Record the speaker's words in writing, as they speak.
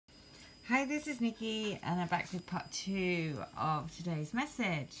Hi, this is Nikki, and I'm back with part 2 of today's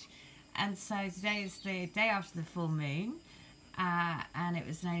message. And so today is the day after the full moon, and it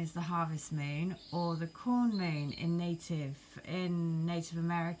was known as the harvest moon or the corn moon in Native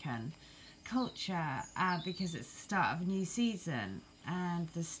American culture, because it's the start of a new season and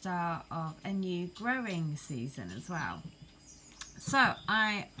the start of a new growing season as well. So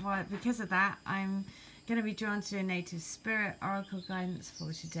because of that, I'm going to be drawn to a native spirit oracle guidance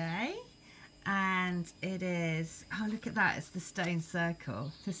for today. And it is, oh look at that, it's the stone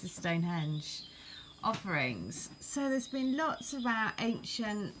circle. This is Stonehenge offerings. So there's been lots about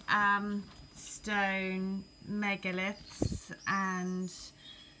ancient stone megaliths, and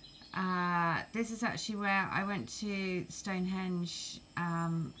this is actually where I went to Stonehenge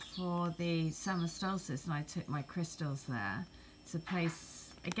for the summer solstice, and I took my crystals there to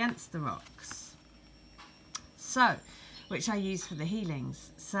place against the rocks. So, which I use for the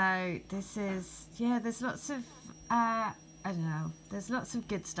healings. So this is, yeah, there's lots of, I don't know, there's lots of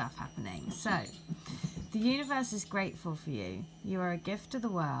good stuff happening. So, the universe is grateful for you. You are a gift to the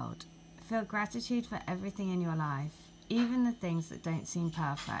world. Feel gratitude for everything in your life, even the things that don't seem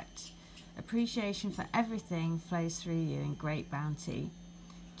perfect. Appreciation for everything flows through you in great bounty.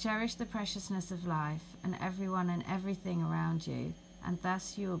 Cherish the preciousness of life and everyone and everything around you, and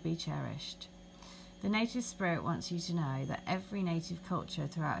thus you will be cherished. The native spirit wants you to know that every native culture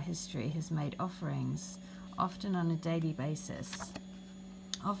throughout history has made offerings, often on a daily basis.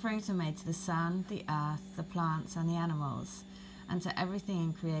 Offerings are made to the sun, the earth, the plants and the animals, and to everything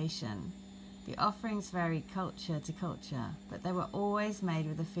in creation. The offerings vary culture to culture, but they were always made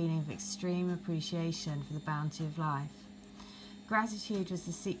with a feeling of extreme appreciation for the bounty of life. Gratitude was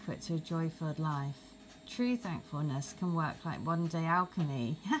the secret to a joy-filled life. True thankfulness can work like modern-day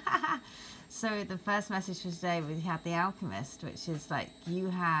alchemy. So the first message for today, we had the alchemist, which is like you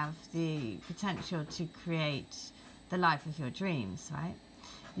have the potential to create the life of your dreams, right?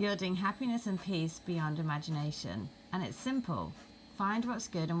 Yielding happiness and peace beyond imagination. And it's simple. Find what's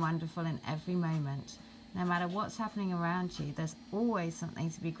good and wonderful in every moment. No matter what's happening around you, there's always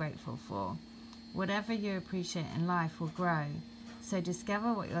something to be grateful for. Whatever you appreciate in life will grow. So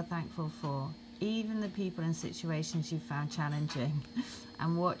discover what you're thankful for, even the people and situations you found challenging,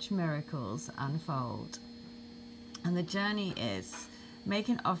 and watch miracles unfold. And the journey is, make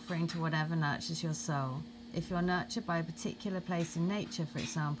an offering to whatever nurtures your soul. If you're nurtured by a particular place in nature, for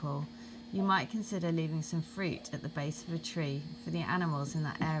example, you might consider leaving some fruit at the base of a tree for the animals in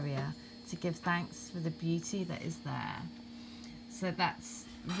that area to give thanks for the beauty that is there. So that's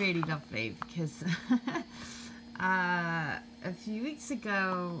really lovely, because a few weeks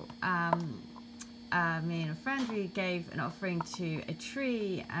ago, me and a friend, we gave an offering to a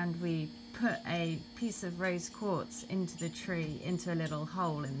tree, and we put a piece of rose quartz into the tree, into a little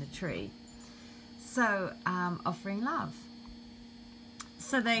hole in the tree. So, offering love.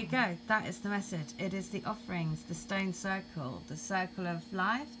 So there you go, that is the message. It is the offerings, the stone circle, the circle of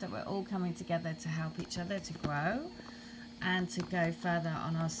life, that we're all coming together to help each other to grow and to go further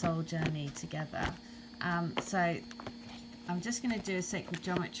on our soul journey together. So I'm just going to do a sacred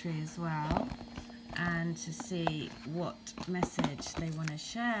geometry as well, and to see what message they want to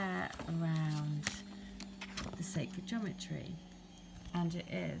share around the sacred geometry. And it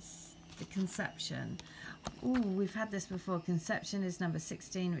is the conception. Ooh, we've had this before. Conception is number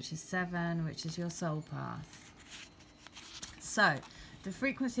 16, which is 7, which is your soul path. So the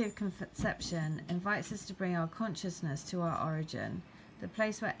frequency of conception invites us to bring our consciousness to our origin, the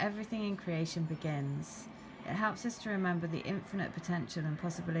place where everything in creation begins. It helps us to remember the infinite potential and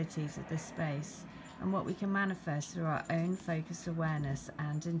possibilities of this space, and what we can manifest through our own focused awareness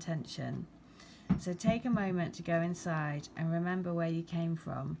and intention. So take a moment to go inside and remember where you came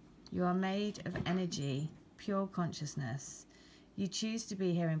from. You are made of energy, pure consciousness. You choose to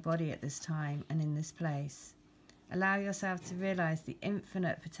be here in body at this time and in this place. Allow yourself to realize the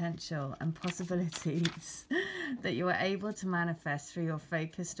infinite potential and possibilities that you are able to manifest through your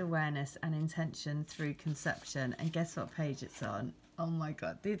focused awareness and intention through conception. And guess what page it's on? Oh my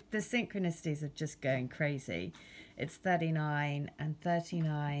God, the synchronicities are just going crazy. It's 39, and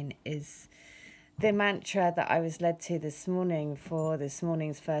 39 is the mantra that I was led to this morning for this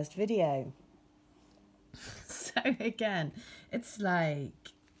morning's first video. So again, it's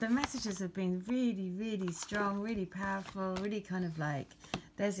like the messages have been really, really strong, really powerful, really kind of like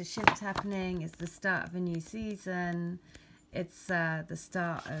there's a shift happening. It's the start of a new season. It's the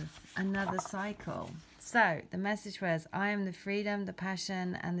start of another cycle. So the message was, I am the freedom, the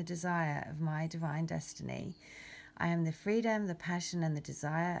passion and the desire of my divine destiny. I am the freedom, the passion and the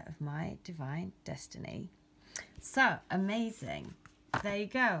desire of my divine destiny. So amazing. there you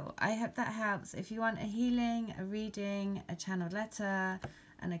go. I hope that helps. If you want a healing, a reading, a channeled letter,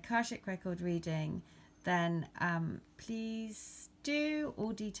 an Akashic record reading, then please do.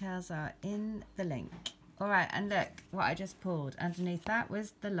 All details are in the link. All right, and look what I just pulled. Underneath that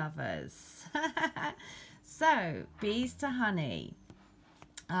was the Lovers. So, bees to honey.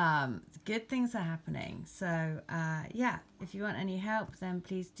 Good things are happening. So, yeah, if you want any help, then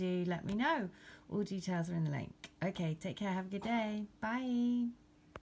please do let me know. All details are in the link. Okay, take care. Have a good day. Bye.